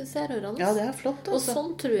det synes jeg rørende. Ja, det flott, altså. Og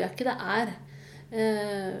sånn tror jeg ikke det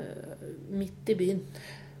midt i byen.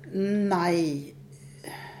 Nei.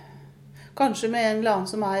 Kanskje med en eller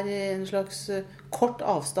annen som i en slags kort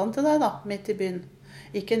avstand til deg da, midt i byen.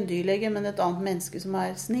 Ikke en dyrlege, men et annet menneske som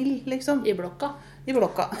snill, liksom. I blokka. I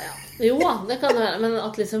blokka. Ja. Jo, det kan det være, men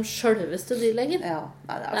at liksom selveste dyrlegen. Ja,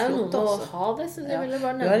 nei, det jo flott, noe altså. Å ha det, så jeg ville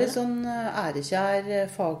bare nevne. Du litt sånn ærekjær,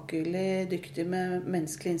 faglig, dyktig med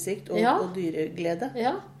menneskelig innsikt og dyreglede.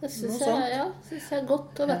 Ja, det synes jeg er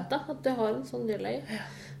godt å vite, at du har en sånn dyrlege.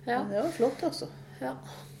 Ja, det var flott, altså. Ja.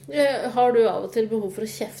 Har du av og til behov for å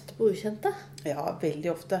kjefte på ukjente? Ja, veldig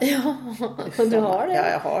ofte. Ja, du har det? Ja,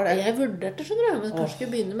 jeg har det. Jeg vurderte, skjønner du, men kanskje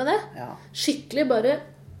skulle begynne med det. Ja. Skikkelig bare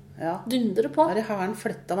dundre på. Her hæren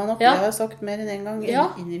fletta meg nok, det har jeg sagt mer enn en gang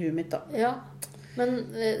inn i huet mitt da. Ja, men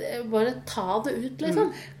bare ta det ut,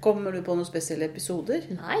 liksom. Kommer du på noen spesielle episoder?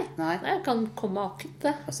 Nei, jeg kan komme akkurat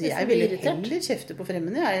det. Altså, jeg ville heller kjefte på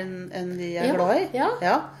fremmede enn de jeg glad i. Ja.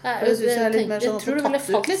 For det synes jeg litt mer sånn jeg tror det ville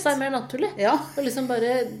falt seg mer naturlig. Ja. Og liksom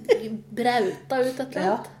bare brauta ut et eller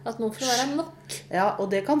annet. At nå får det være nok. Ja,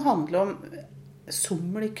 og det kan handle om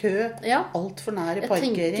sommel i kø, alt for nære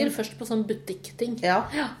parkering. Jeg tenker først på sånn butikkting. Ja,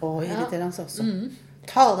 irriterende altså.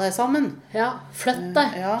 Ta deg sammen. Ja, flytt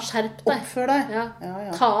deg. Skjerp deg. Oppfør deg.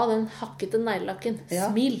 Ta av den hakkete neglelakken.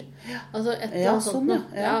 Smil. Altså et eller annet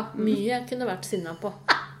sånt. Mye jeg kunne vært sinnet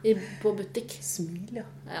på butikk. Smil,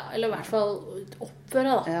 eller i hvert fall oppfør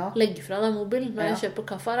deg da. Legg fra deg mobilen når jeg kjøper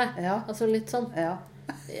kaffe her. Altså litt sånn.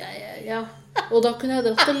 Og da kunne jeg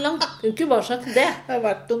dratt det langt. Du kunne ikke bare sagt det. Det har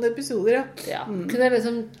vært noen episoder, Kunne jeg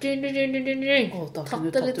liksom tatt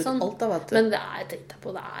det litt sånn. Alt, da, men jeg tenkte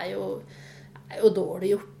på, det er jo dårlig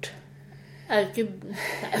gjort. Det er jo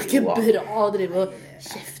ikke bra å drive og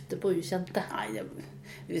kjefte på ukjente. Nei,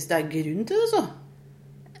 hvis det grunn til det, så.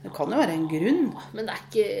 Det kan jo være en grunn. Men det er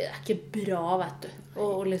ikke bra, vet du.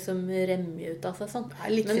 Å liksom remme ut av seg sånn.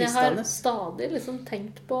 Det litt men jeg har fristende. stadig liksom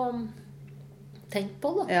tenkt på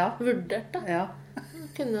det. Vurdert det. Jeg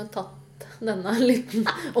kunne tatt denne liten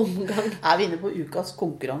omgang. Vi inne på ukas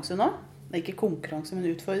konkurranse nå? Det er ikke konkurranse,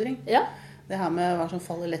 men utfordring. Ja. Det her med hva som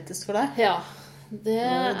faller lettest for deg. Ja, det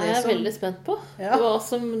er jeg veldig spent på.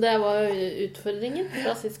 Det var utfordringen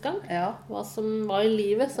fra sist gang. Hva som var i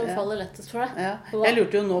livet som faller lettest for deg. Jeg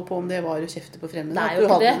lurte jo nå på om det var å kjefte på fremmede. Det er jo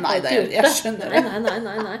ikke det. Nei, jeg skjønner det. Nei.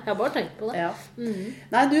 Jeg har bare tenkt på det.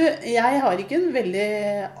 Nei, jeg har ikke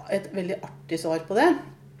et veldig artig svar på det.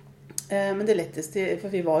 Men det letteste,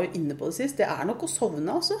 for vi var jo inne på det sist, det er nok å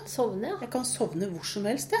sovne, altså. Sovne, ja. Jeg kan sovne hvor som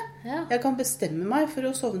helst, Jeg kan bestemme meg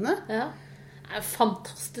for å sovne. Ja. Det er en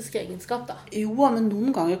fantastisk egenskap, da. Jo, men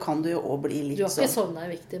noen ganger kan det jo også bli litt sånn. Du har ikke sovnet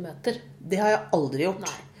i viktige møter? Det har jeg aldri gjort.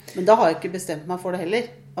 Nei. Men da har jeg ikke bestemt meg for det heller.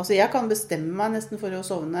 Altså, jeg kan bestemme meg nesten for å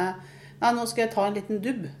sovne. Nei, nå skal jeg ta en liten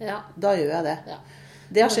dubb. Da gjør jeg det.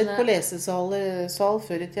 Det har skjedd på lesesal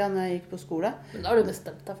før i tiden når jeg gikk på skole. Men da har du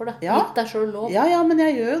bestemt deg for det. Gitt deg selv lov. Ja, men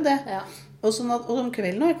jeg gjør jo det. Og om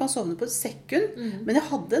kvelden jeg kan sovne på et sekund. Men jeg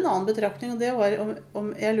hadde en annen betraktning, og det var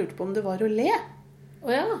om jeg lurte på om det var å le.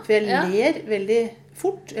 For jeg ler veldig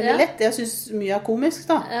fort, eller lett. Jeg synes mye er komisk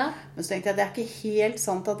da. Men så tenkte jeg, det er ikke helt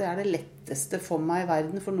sant at det er det letteste for meg i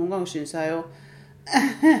verden, for noen ganger synes jeg jo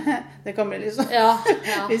det kan bli liksom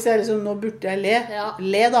hvis jeg liksom, nå burde jeg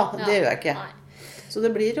le da, det gjør jeg ikke. Nei. Så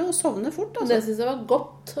det blir å sovne fort, altså. Det synes jeg var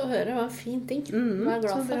godt å høre. Det var en fin ting. Jeg er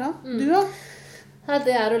glad for. Du da? Nei,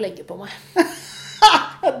 det er å legge på meg.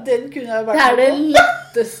 Den kunne jeg vært med på. Det er det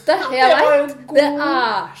letteste jeg vet. Det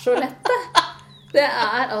er så lett det. Det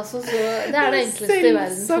er altså så... Det er det enkleste i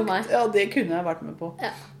verden for meg. Ja, det kunne jeg vært med på.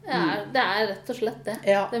 Ja, det er rett og slett det.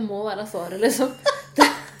 Det må være svaret, liksom.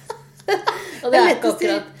 Og det er ikke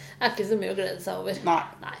akkurat... Det er ikke så mye å glede seg over.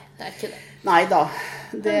 Nei, det er ikke det. Nei da.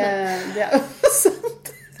 Det er jo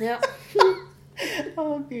sant. Ja.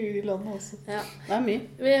 Gud i landet også. Det er mye.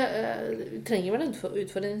 Vi trenger vel en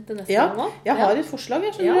utfordring til neste gang også? Jeg har et forslag,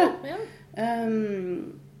 jeg skjønner.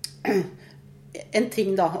 En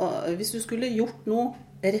ting da. Hvis du skulle gjort noe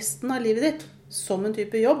resten av livet ditt som en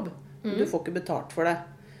type jobb, du får ikke betalt for det,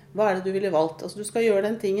 hva det du ville valgt? Altså, du skal gjøre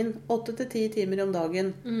den tingen 8-10 timer om dagen.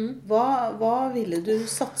 Hva ville du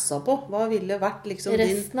satsa på? Hva ville vært liksom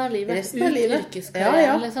resten av livet? Resten av livet.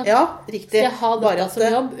 Yrkeskarrieren, liksom. Ja, riktig. Skal jeg ha dette som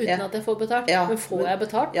jobb uten at jeg får betalt? Men får jeg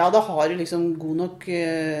betalt? Ja, da har du liksom god nok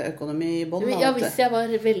økonomi i bånd. Ja, hvis jeg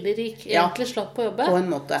var veldig rik, egentlig slapp på jobbet, på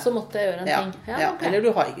en måte. Så måtte jeg gjøre en ting. Okay. Eller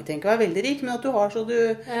du har ikke tenkt å være veldig rik, men at du har så du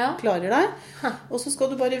klarer deg. Og så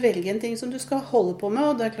skal du bare velge en ting som du skal holde på med,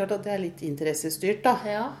 og det klart at det litt interessestyrt da.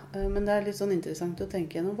 Men det litt sånn interessant å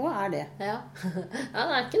tenke gjennom. Hva det? Ja,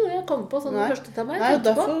 det ikke noe jeg kommer på sånn første til meg. Nei,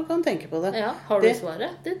 derfor kan du tenke på det. Har du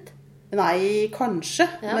svaret ditt? Nei, kanskje,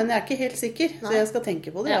 men jeg ikke helt sikker, så jeg skal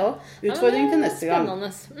tenke på det, Utfordring til neste gang.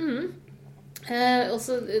 Spennende. Og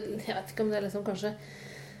så, jeg vet ikke om det liksom kanskje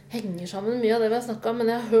henger sammen mye av det vi har snakket om, men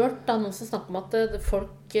jeg har hørt da noen som snakker om at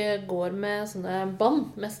folk går med sånne bånd,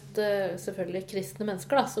 mest selvfølgelig kristne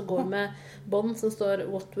mennesker da, som går med bånd som står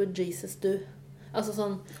 «What would Jesus do?» Altså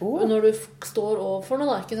sånn, når du står overfor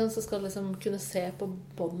noe da, ikke sant, så skal du liksom kunne se på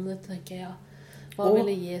båndet og tenke, hva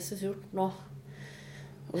ville Jesus gjort nå?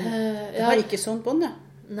 Jeg har ikke sånt bånd,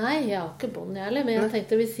 Nei, jeg har ikke bånd jeg heller, men jeg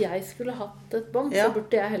tenkte hvis jeg skulle hatt et bånd, så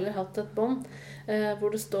burde jeg heller hatt et bånd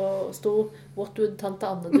hvor det sto «What would tante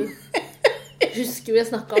Anne do?» Husker vi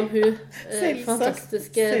snakket om hun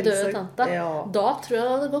fantastiske døde tanta? Da tror jeg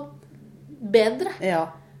det hadde gått bedre.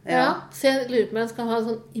 Så jeg lurer på om jeg skal ha et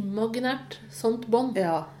sånn imaginært sånt bånd.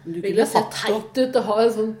 Vil det se teit ut å ha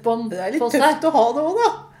et sånt bånd på seg? Det litt tøft å ha det også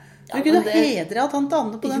da. Du kunne hedre av tante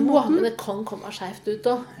Anne på den måten. Men det kan komme skjevt ut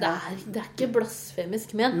også. Det ikke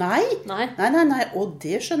blasfemisk men. Nei. Og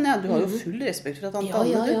det skjønner jeg. Du har jo full respekt for at tante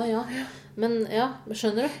Anne. Ja. Men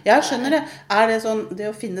skjønner du? Ja, jeg skjønner det. Det sånn, det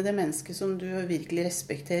å finne det mennesket som du virkelig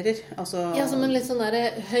respekterer? Altså... Ja, som en litt sånn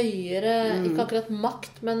der høyere, ikke akkurat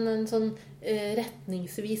makt, men en sånn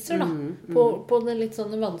retningsviser da. På den litt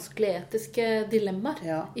sånn vanskelige etiske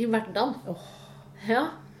dilemmaer i hverdagen. Ja.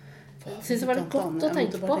 Jeg synes det var litt godt å tenke på. Jeg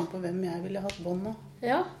måtte bare tenke på hvem jeg ville hatt bånd nå.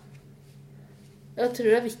 Ja. Jeg tror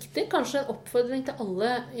det viktig. Kanskje en oppfordring til alle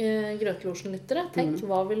Grøtelosjen-lyttere. Tenk,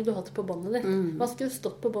 hva ville du hatt på båndet ditt? Hva skulle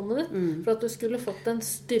stått på båndet ditt? For at du skulle fått en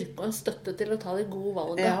styrke og en støtte til å ta de gode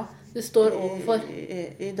valgene du står overfor.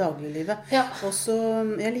 I dagliglivet. Også,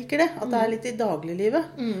 jeg liker det, at det litt i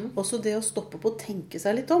dagliglivet. Også det å stoppe på å tenke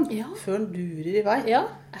seg litt om, før en durer i vei.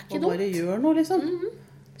 Og bare gjør noe, liksom.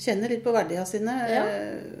 Kjenner litt på verdiene sine,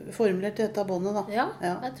 formulert i dette båndet da.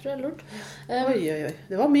 Jeg tror det lurt. Oi,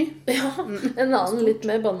 det var mye. En annen litt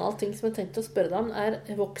mer banal ting som jeg tenkte å spørre deg om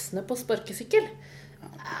voksne på sparkesykkel.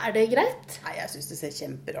 Det greit? Nei, jeg synes det ser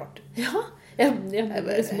kjemperart. Jeg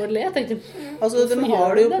må le, jeg tenkte. Altså, de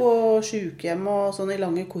har det jo på sykehjem og sånn i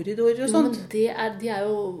lange korridorer og sånt. Men de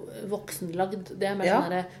jo voksenlagd. Det mer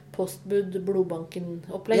sånn der postbud,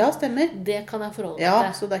 blodbanken-opplegg. Ja, stemmer. Det kan jeg forholde meg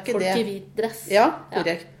til. Så det ikke folk det. I hvit dress. Ja,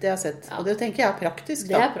 korrekt. Det har jeg sett. Og det tenker jeg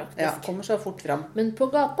praktisk. Det praktisk. Ja, kommer så fort frem. Men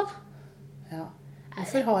på gata?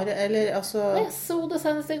 Hvorfor har det, eller altså... Jeg så det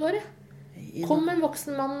senest i går, Kom en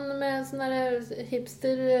voksen mann med sånn der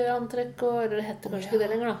hipsterantrekk, eller det heter kanskje ikke det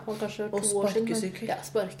lenger da. Han kanskje 2 år siden. Og sparkesykkel.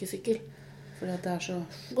 Sparkesykkel. Fordi at det så...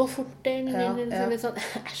 Gå fort inn, litt sånn,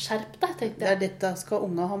 skjerp deg, tenkte jeg. Det dette skal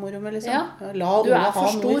unga ha moro med, liksom. La du unga ha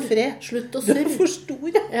noe i fred. Slutt å surre. Du for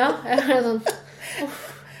stor, jeg sånn...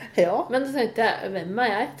 Men så tenkte jeg, hvem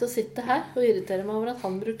jeg til å sitte her og irritere meg over at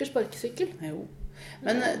han bruker sparkesykkel? Jo.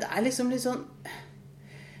 Men det liksom litt sånn...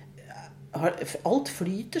 Alt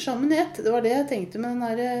flyter sammen i ett. Det var det jeg tenkte med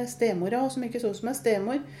den der stemora, som ikke så ut som en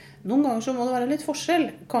stemor. Noen ganger så må det være litt forskjell.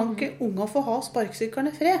 Kan ikke unga få ha sparkesykkelen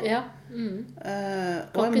i fred?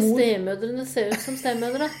 Kan ikke stemødrene se ut som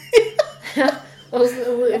stemødre? Og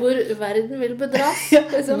hvor verden vil bedras.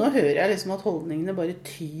 Liksom. Nå hører jeg liksom at holdningene bare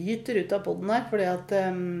tyter ut av podden her, fordi at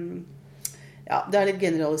det litt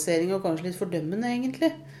generalisering og kanskje litt fordømmende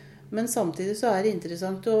egentlig. Men samtidig så det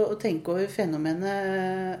interessant å tenke over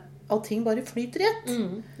fenomenet at ting bare flyter i ett.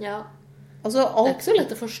 Altså, alt... Det ikke så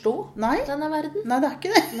lett å forstå denne verden. Nei, det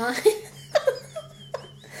ikke det. Nei.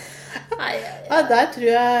 Der tror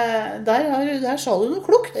jeg der sa du noe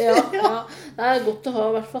klokt. Det godt å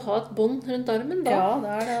i hvert fall ha et bånd rundt armen da.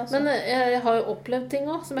 Det det altså. Men jeg har jo opplevd ting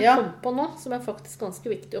også, som jeg kom på nå, som faktisk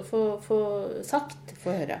ganske viktig å få sagt.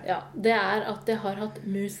 Få høre. Det at jeg har hatt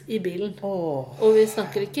mus i bilen. Og vi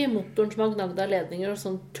snakker ikke i motoren som har gnagd av ledninger og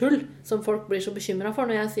sånn tull som folk blir så bekymret for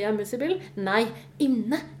når jeg sier mus i bilen. Nei,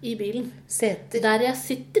 inne i bilen. Seter. Der jeg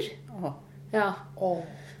sitter.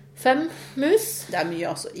 5 mus. Det mye,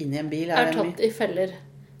 altså. Inni en bil tatt i feller.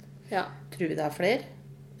 Tror vi det flere?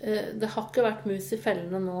 Det har ikke vært mus i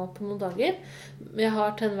fellene nå på noen dager. Jeg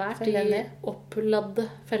har til enhver tid oppladde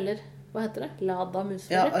feller hva heter det? Lada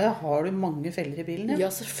musfeller. Ja, har du mange feller i bilen? Ja,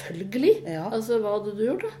 selvfølgelig. Ja. Altså, hva hadde du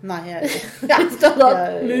gjort da? Nei,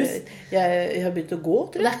 jeg har begynt å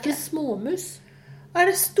gå, tror jeg. Det er ikke småmus. Er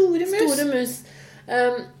det store mus? Store mus.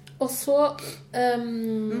 Og så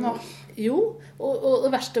jo, og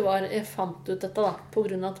det verste var jeg fant ut dette da på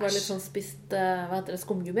grunn av at det var litt sånn spist hva heter det,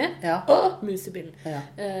 skumgummi. Mus i bilen.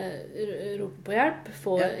 Rope på hjelp,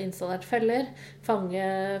 få installert feller, fange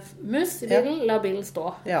mus i bilen, la bilen stå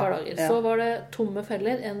et par dager. Så var det tomme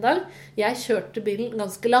feller en dag. Jeg kjørte bilen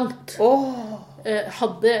ganske langt.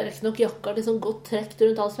 Hadde ikke nok jakka liksom godt trekt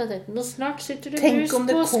rundt halsen. Jeg tenkte, nå snart sitter det mus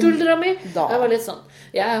på skuldra mi. Jeg var litt sånn.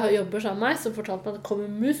 Jeg jobber sammen med meg, som fortalte meg at det kommer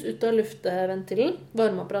mus ut av luftventilen,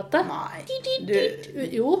 varmeapparatet. Nei.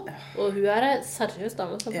 Jo, og hun er en seriøs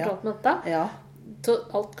dame som fortalte meg dette. Så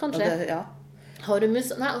alt kan skje. Har du mus?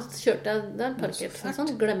 Nei, og så kjørte jeg den parkert.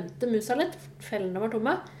 Sånn, glemte musa litt. Fellene var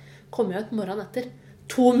tomme. Kom jeg ut morgenen etter.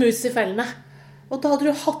 2 mus i fellene. Og da hadde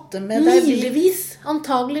du hatt det med deg. Milevis,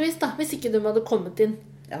 antageligvis da, hvis ikke de hadde kommet inn.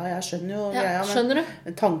 Ja, jeg skjønner jo. Skjønner du?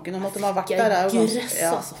 Men tanken om at de har vært der er jo gress,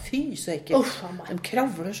 altså. Fy, så ekkelt. De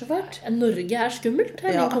kravler så fælt. Norge er skummelt,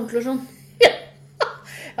 er min konklusjon.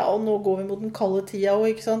 Ja, og nå går vi mot den kalde tida også,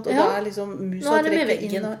 ikke sant? Og det er liksom musa trekker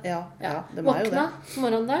inn. Og, Våkna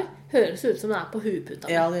morgendag, høres ut som det er på hueputa.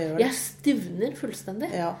 Ja, det gjør det. Jeg stivner fullstendig.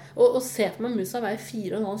 Og se for meg musa veier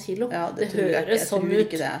 4,5 kilo. Ja, det høres sånn ut.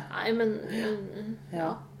 Nei, men...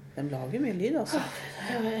 De lager mye lyd, altså.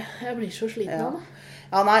 Jeg blir så sliten av det.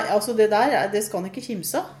 Ja, nei, altså det der, det skal han ikke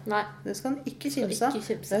kimse av. Nei. Det skal han ikke kimse av.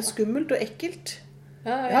 Det er skummelt og ekkelt.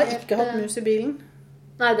 Jeg har ikke hatt mus i bilen.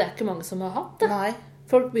 Nei, det er ikke mange som har hatt det. Nei.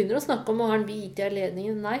 Folk begynner å snakke om å ha en bit i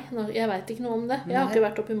ledningen. Nei, jeg vet ikke noe om det. Jeg har ikke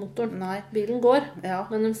vært oppe i motoren. Nei. Bilen går,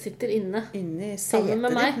 men de sitter inne. Inne i sammen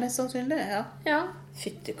med meg. Mest sannsynlig, ja.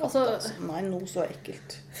 Fytti katt, altså. Nei, noe så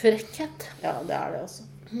ekkelt. Frekkhet. Ja, det er det, altså.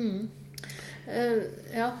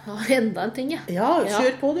 Jeg har enda en ting, jeg. Ja,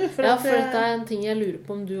 kjør på du. For dette er en ting jeg lurer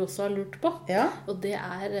på om du også har lurt på. Og det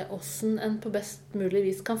er hvordan en på best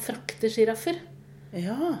mulig vis kan frakte giraffer.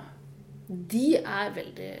 Ja. De er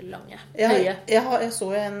veldig lange, høye. Jeg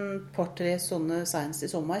så en par-tre sånne senest i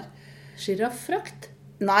sommer. Giraffrakt?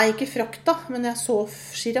 Nei, ikke frakt da, men jeg så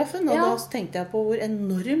giraffen, og da tenkte jeg på hvor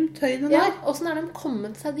enormt høy den er. Hvordan er de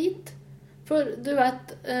kommet seg dit? For du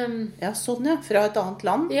vet... Ja, sånn fra et annet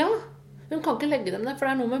land. Ja, de kan ikke legge dem der, for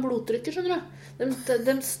det er noe med blodtrykket, skjønner du.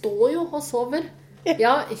 De står jo og sover.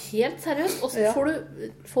 Ja, helt seriøst. Og så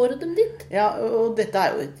får du dem dit. Ja, og dette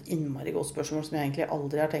er jo et innmari godt spørsmål som jeg egentlig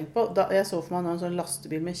aldri har tenkt på. Jeg så for meg en sånn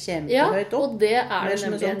lastebil med kjempehøyt opp. Og det er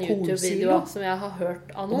nemlig en YouTube-video som jeg har hørt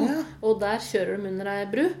av noen. Og der kjører de under ei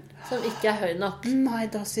bru som ikke er høy nok. Nei,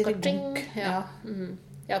 da sier det bunk.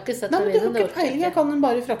 Jeg har ikke sett den videoen. Nei, men du har ikke peiling. Jeg kan den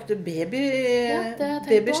bare frakte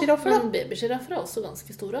babygiraffer. Men babygiraffer er også ganske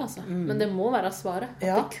store, altså. Men det må være svaret. At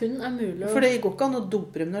det kun er mulig å... For det går ikke an å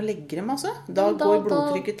dope dem og legge dem, altså. Da går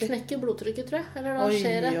blodtrykket til... Da knekker blodtrykket, tror jeg. Eller da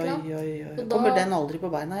skjer et eller annet. Kommer den aldri på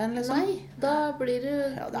beina igjen, liksom? Nei, da blir det...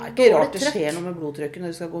 Ja, det er ikke rart det skjer noe med blodtrykket når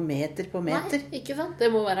du skal gå meter på meter. Nei, ikke sant? Det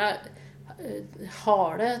må være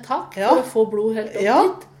harde tak for å få blod helt opp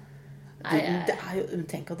dit. Det er jo,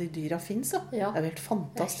 tenk at de dyra finnes da. Det er jo helt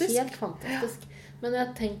fantastisk. Det er helt fantastisk. Men jeg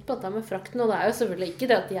har tenkt på dette med frakten, og det er jo selvfølgelig ikke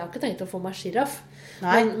det at jeg har ikke tenkt å få meg giraff.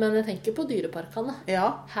 Men jeg tenker på dyreparkene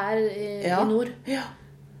her i nord. Ja.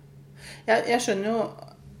 Jeg skjønner jo.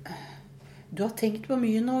 Du har tenkt på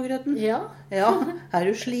mye nå, Grøten. Ja. Er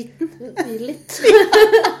du sliten? Litt.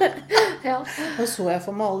 Nå så jeg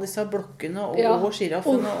for meg alle disse blokkene og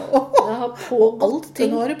giraffen det har pågått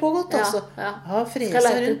ting. Nå har det pågått, altså. Skal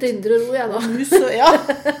lete etter indre ro igjen nå. Mus og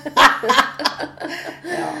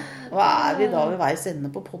Hva er vi da ved veis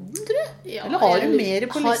ende på podden, tror jeg? Eller har du mer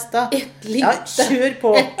på lista? Kjør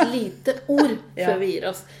på. Et lite ord før vi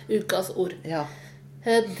gir oss ukas ord.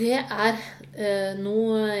 Det er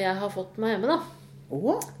noe jeg har fått meg hjemme da.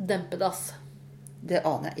 Dempedass. Det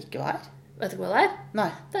aner jeg ikke hva er. Vet du ikke hva det er?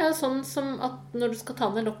 Nei. Det er jo sånn som at når du skal ta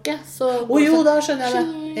ned lokket, så... jo, da skjønner jeg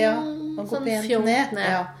det. Man går pent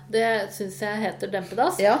ned. Det synes jeg heter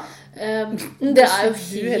dempedass. Det er jo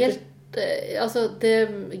helt... Altså, det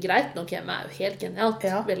greit nok hjemme er jo helt genialt.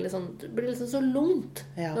 Veldig sånn, det blir liksom så lungt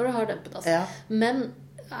når du har dempedass. Men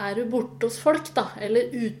er du borte hos folk da, eller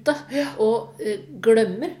ute, og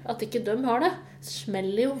glemmer at ikke de har det,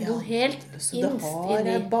 smeller jo noe helt innst inni. Så det har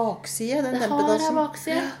en bakside, den dempedassen. Det har en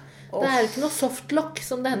bakside. Det er ikke noe softlock,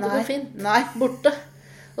 som det heter på Finn. Borte.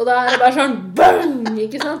 Og da er det bare sånn bang,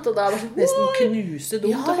 ikke sant? Og da er det sånn, nesten knuse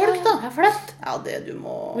dumt av folk da. Ja, flaut. Ja, det du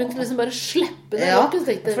må... Men liksom bare slippe det lokket.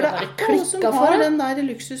 For det er ikke noe som har den der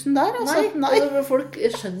luksusen der, altså. Nei. Og folk,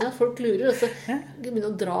 jeg skjønner at folk lurer, og så begynner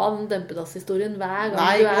å dra den dempedasshistorien hver gang du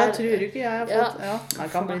er... Nei, det tror ikke jeg har fått... Ja,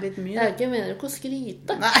 det kan bli litt mye. Jeg mener ikke å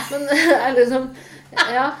skryte, men det er liksom...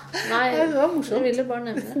 Ja, nei, det var morsomt. Jeg ville bare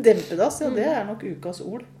nevne det. Dempedass, ja, det er nok ukas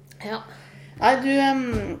ord. Ja. Nei,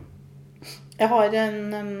 du... Jeg har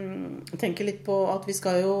tenker litt på at vi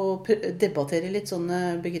skal jo debattere litt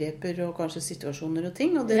sånne begreper og kanskje situasjoner og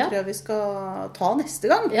ting, og det tror jeg vi skal ta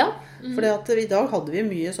neste gang. Ja. Fordi at i dag hadde vi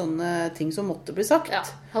mye sånne ting som måtte bli sagt. Ja,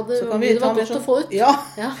 så kan vi det var godt å få ut. Ja,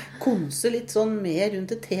 konse litt sånn mer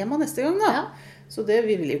rundt et tema neste gang da. Ja. Så det,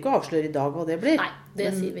 vi vil jo ikke avsløre i dag hva det blir. Nei,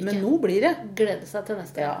 det sier vi ikke. Men nå blir det. Glede seg til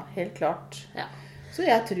neste gang. Ja, helt klart. Ja. Så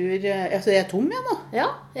jeg tror, altså jeg er tom igjen da.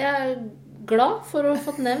 Ja, jeg er glad for å ha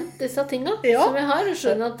fått nevnt disse tingene som vi har. Jeg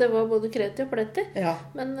skjønner at det var både kreti og pletti. Ja.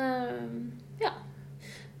 Men, ja.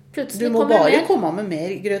 Plutselig du må bare komme med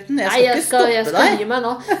mer, Grøten. Jeg skal gi meg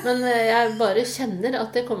nå. Men jeg bare kjenner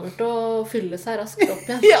at det kommer til å fylle seg raskt opp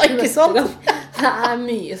igjen. Ja, ikke sant? Det er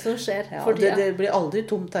mye som skjer for tida. Det blir aldri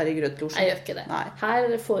tomt her i Grøtlosjen. Jeg gjør ikke det. Nei.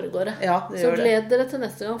 Her foregår det. Ja, det så gled dere til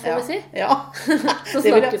neste gang, får vi si. Ja, Så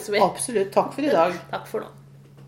snakkes vi. Absolutt. Takk for i dag. Takk for nå.